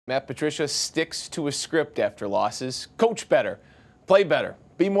Matt Patricia sticks to a script after losses. Coach better, play better,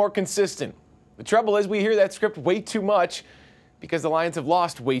 be more consistent. The trouble is we hear that script way too much because the Lions have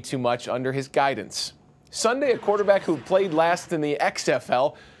lost way too much under his guidance. Sunday, a quarterback who played last in the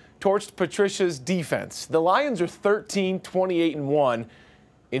XFL torched Patricia's defense. The Lions are 13-28-1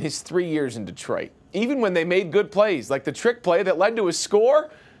 in his 3 years in Detroit. Even when they made good plays, like the trick play that led to a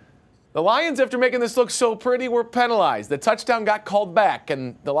score, the Lions, after making this look so pretty, were penalized. The touchdown got called back,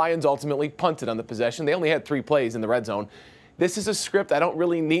 and the Lions ultimately punted on the possession. They only had 3 plays in the red zone. This is a script I don't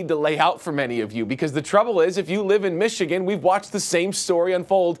really need to lay out for many of you, because the trouble is, if you live in Michigan, we've watched the same story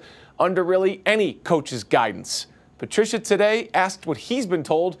unfold under really any coach's guidance. Patricia today asked what he's been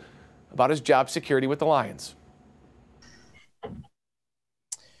told about his job security with the Lions.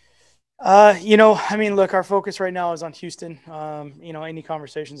 Look, our focus right now is on Houston. Any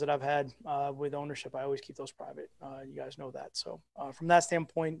conversations that I've had with ownership, I always keep those private. You guys know that. So from that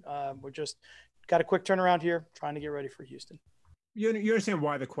standpoint, we're just got a quick turnaround here, trying to get ready for Houston. You understand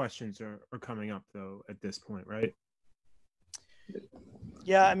why the questions are coming up, though, at this point, right?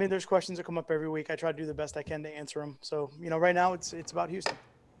 Yeah, there's questions that come up every week. I try to do the best I can to answer them. So, right now it's about Houston.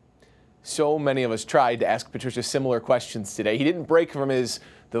 So many of us tried to ask Patricia similar questions today. He didn't break from his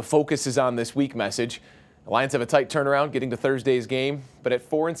 "the focus is on this week" message. The Lions have a tight turnaround getting to Thursday's game, but at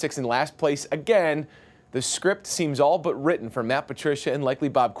 4-6 in last place again, the script seems all but written for Matt Patricia and likely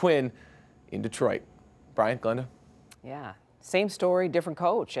Bob Quinn in Detroit. Brian, Glenda? Yeah, same story, different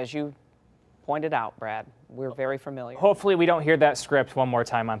coach, as you pointed out, Brad. We're very familiar. Hopefully we don't hear that script one more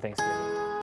time on Thanksgiving.